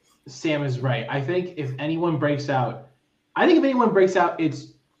Sam is right. I think if anyone breaks out, it's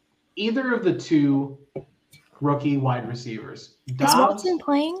either of the two rookie wide receivers. Dobbs is Watson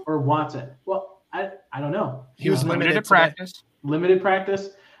playing or Watson? Well, I don't know. He was limited to practice. Limited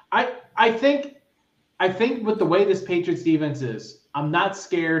practice. I think with the way this Patriots defense is, I'm not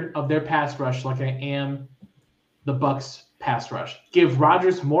scared of their pass rush like I am the Bucs pass rush. Give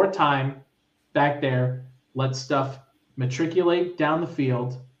Rodgers more time back there. Let stuff matriculate down the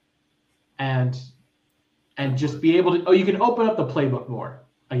field, and just be able to. You can open up the playbook more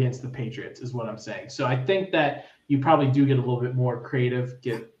against the Patriots, is what I'm saying. So I think that you probably do get a little bit more creative,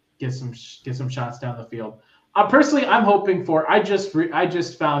 get some shots down the field. Personally, I'm hoping for. I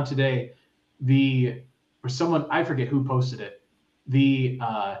just found today someone, I forget who posted it, the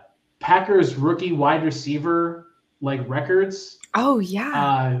Packers rookie wide receiver like records. Oh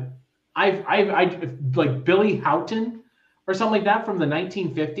yeah. I like Billy Houghton or something like that from the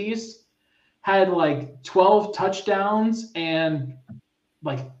 1950s had like 12 touchdowns and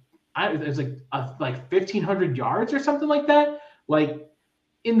it was like 1,500 yards or something like that. Like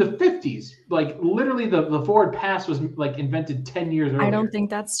in the 50s, like literally the forward pass was like invented 10 years earlier. I don't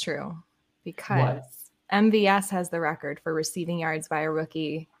think that's true, because MVS has the record for receiving yards by a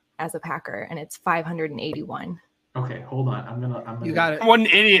rookie as a Packer, and it's 581. Okay, hold on. I'm gonna. You got it. What an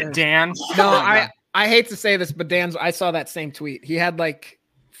idiot, Dan. No, I hate to say this, but I saw that same tweet. He had like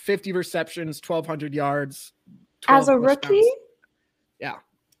 50 receptions, 1,200 yards. As a rookie? Yeah.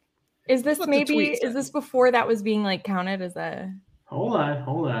 Is this What the maybe, tweet is said. this before that was being like counted as a? Hold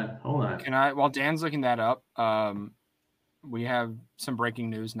on. Can I, while Dan's looking that up, we have some breaking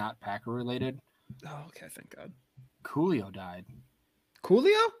news, not Packer related. Oh, okay. Thank God. Coolio died.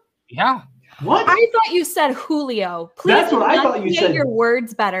 Coolio? Yeah. What? I thought you said Julio. Please That's what I thought you enunciate said. your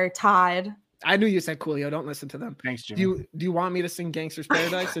words better, Todd. I knew you said Coolio. Don't listen to them. Thanks, Do Jimmy. you want me to sing Gangster's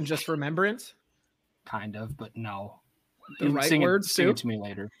Paradise and just remembrance? Kind of, but no. The You right sing words, Sing too? it to me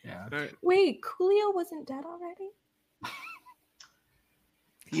later. Yeah. All right. Wait, Coolio wasn't dead already?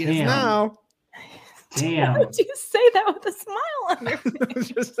 He is Damn. now. Damn. Why would you say that with a smile on your face? I was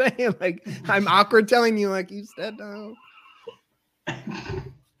just saying, like, I'm awkward telling you, like, he's dead now.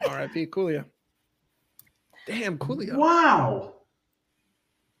 R.I.P. Coolio. Damn, Coolio. Wow.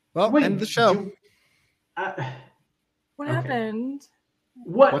 Well, Wait, end the show. What Okay. happened?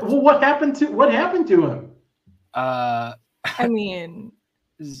 What happened to him? I mean,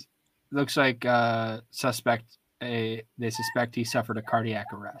 Looks like they suspect he suffered a cardiac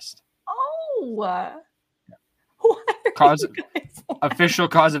arrest. oh, why are Cause- you guys Official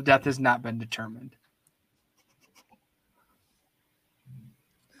cause of death has not been determined.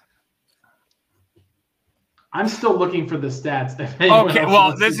 I'm still looking for the stats. Okay,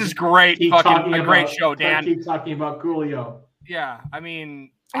 well, this is great. Fucking a great show, Dan. Keep talking about Coolio. Yeah, I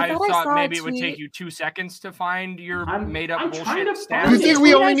mean, I I thought I thought saw a maybe it would take tweet. you 2 seconds to find your I'm made-up trying bullshit to stats. find You think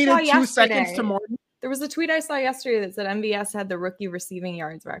we Tweet only I saw needed 2 seconds yesterday. to more? There was a tweet I saw yesterday that said MVS had the rookie receiving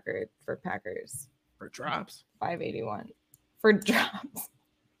yards record for Packers, For drops. 581 for drops.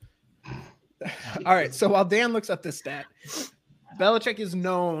 All right. So while Dan looks up this stat, Belichick is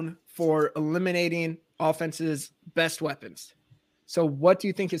known for eliminating offense's best weapons. So what do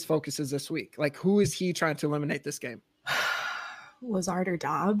you think his focus is this week? Like, who is he trying to eliminate this game? Lazard or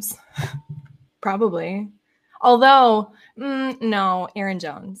Dobbs? Probably. Although, no, Aaron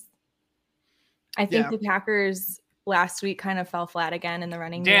Jones. I think Yeah. the Packers last week kind of fell flat again in the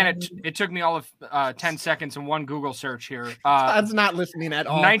running Dan, game. it took me all of 10 seconds and one Google search here. Todd's not listening at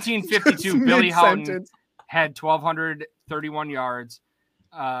all. 1952, Just Billy Houghton mid-sentence. had 1,231 yards.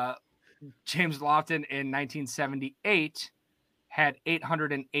 James Lofton in 1978 had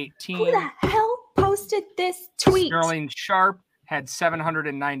 818. Who the hell posted this tweet? Sterling Sharp had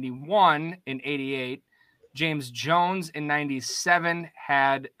 791 in 88. James Jones in 97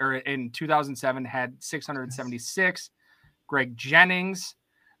 in 2007 had 676. Greg Jennings.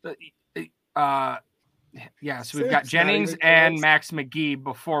 So we've got Six, Jennings not even and close. Max McGee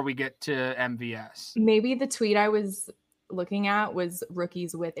before we get to MVS. Maybe the tweet I was looking at was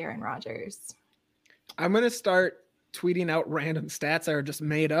rookies with Aaron Rodgers. I'm going to start tweeting out random stats that are just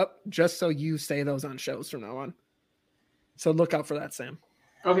made up just so you say those on shows from now on. So look out for that, Sam.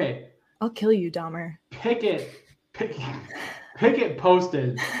 Okay, I'll kill you, Dahmer. Pickett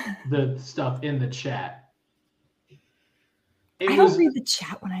posted the stuff in the chat. It I don't was read the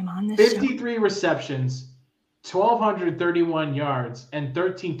chat when I'm on this show. 53 receptions, 1,231 yards, and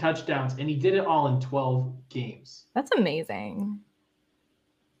 13 touchdowns, and he did it all in 12 games. That's amazing.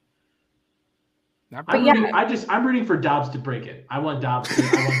 Not But bad. yeah. I'm rooting for Dobbs to break it. I want Dobbs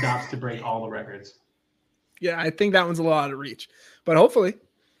to break all the records. Yeah, I think that one's a little out of reach, but hopefully.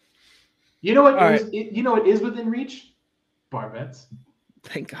 You know what? All You know what is within reach? Bar bets.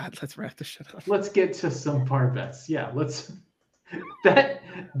 Thank God. Let's wrap this shit up. Let's get to some bar bets. Yeah, let's.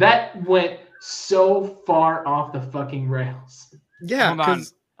 That went so far off the fucking rails. Yeah, Hold on.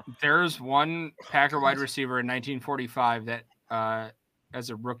 'cause There's one Packer wide receiver in 1945 that, as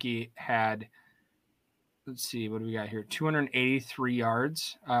a rookie, had, let's see, what do we got here? 283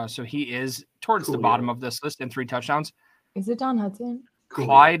 yards. So he is towards the Coolio. bottom of this list and 3 touchdowns. Is it Don Hudson? Cool.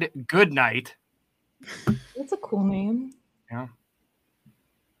 Clyde Goodnight. That's a cool name. Yeah.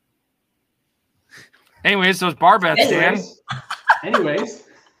 Anyways, those bar bets, Dan. Anyways,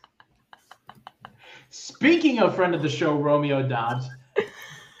 speaking of friend of the show, Romeo Dobbs,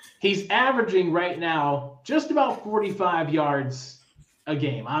 he's averaging right now just about 45 yards a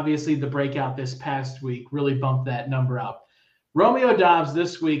game. Obviously, the breakout this past week really bumped that number up. Romeo Dobbs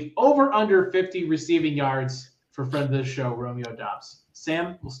this week, over under 50 receiving yards for friend of the show, Romeo Dobbs.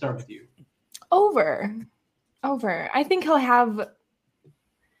 Sam, we'll start with you. Over. I think he'll have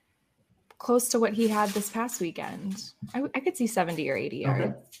close to what he had this past weekend. I could see 70 or 80 yards.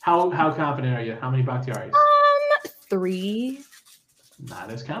 Okay. How confident are you? How many Bakhtiaris? 3. Not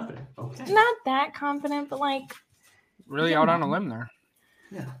as confident. Okay. Not that confident, but like Really out on a limb there.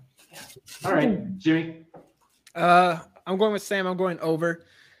 Yeah. All right, Jimmy. I'm going with Sam. I'm going over.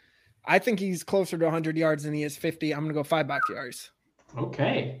 I think he's closer to 100 yards than he is 50. I'm going to go 5 Bakhtiaris.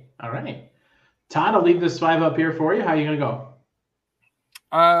 Okay. All right. Todd, I'll leave this 5 up here for you. How are you going to go?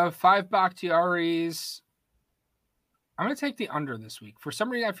 5 Bakhtiaris. I'm going to take the under this week. For some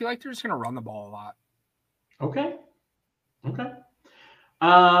reason, I feel like they're just going to run the ball a lot. Okay. I'm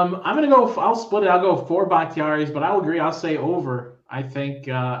going to go. I'll split it. I'll go 4 Bakhtiaris, but I will agree. I'll say over. I think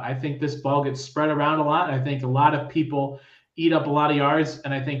this ball gets spread around a lot. I think a lot of people eat up a lot of yards,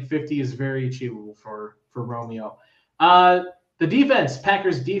 and I think 50 is very achievable for Romeo. The defense,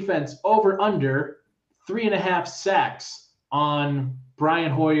 Packers defense, over under 3.5 sacks on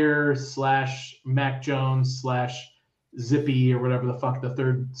Brian Hoyer / Mac Jones / Zippy or whatever the fuck the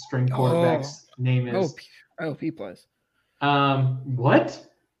third string quarterback's name is. I hope he plays. What?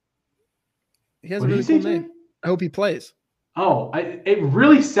 He has a really cool name. I hope he plays. Oh, it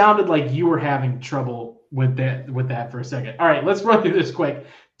really sounded like you were having trouble with that for a second. All right, let's run through this quick.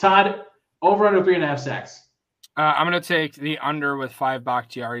 Todd, over under 3.5 sacks. I'm going to take the under with 5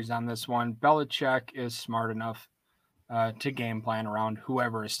 Bakhtiaris on this one. Belichick is smart enough to game plan around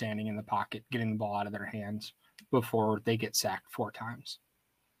whoever is standing in the pocket, getting the ball out of their hands before they get sacked 4 times.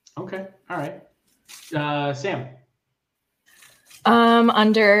 Okay, all right. Sam.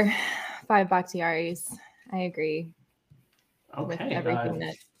 Under 5 Bakhtiaris. I agree. Okay. With everything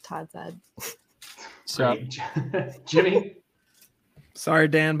that Todd said. So, Jimmy. Sorry,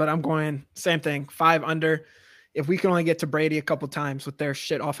 Dan, but I'm going same thing. 5 under. If we can only get to Brady a couple times with their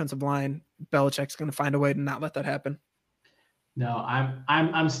shit offensive line, Belichick's going to find a way to not let that happen. No,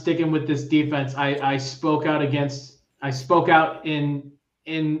 I'm sticking with this defense. I spoke out against against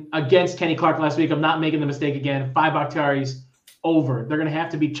Kenny Clark last week. I'm not making the mistake again. 5 Bakhtiaris over. They're going to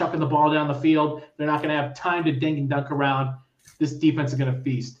have to be chucking the ball down the field. They're not going to have time to dink and dunk around. This defense is going to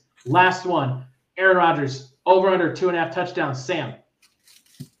feast. Last one, Aaron Rodgers, over under 2.5 touchdowns. Sam.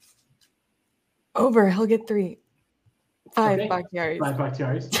 Over. He'll get 3. 5 Okay. Bakhtiaris. 5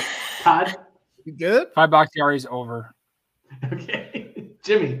 Bakhtiaris. Todd. You good? 5 Bakhtiaris over. Okay.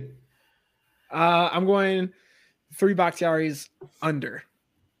 Jimmy. I'm going 3 Bakhtiaris under.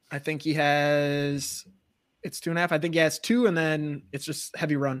 I think he has it's 2.5. I think he has 2, and then it's just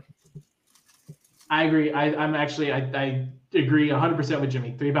heavy run. I agree. I agree 100% with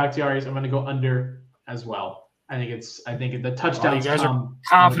Jimmy. 3 Bakhtiaris. I'm going to go under as well. I think the touchdowns. You guys are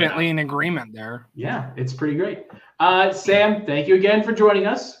confidently in agreement there. Yeah, it's pretty great. Sam, thank you again for joining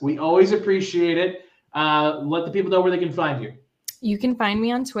us. We always appreciate it. Let the people know where they can find you. You can find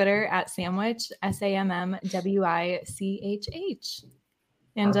me on Twitter at Samwich, SAMMWICHH.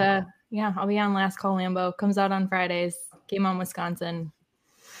 And I'll be on Last Call Lambeau. Comes out on Fridays. Game on Wisconsin.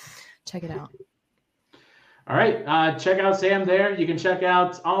 Check it out. All right. Check out Sam there. You can check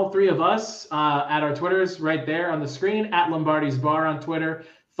out all 3 of us at our Twitters right there on the screen, at Lombardi's Bar on Twitter.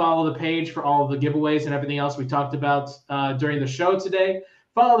 Follow the page for all of the giveaways and everything else we talked about during the show today.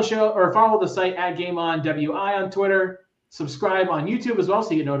 Follow the site at GameOnWI on Twitter. Subscribe on YouTube as well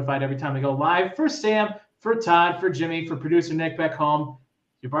so you get notified every time we go live. For Sam, for Todd, for Jimmy, for producer Nick back home,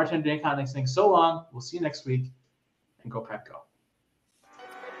 your bartender Dan Cotnick saying so long. We'll see you next week, and go Pack Go.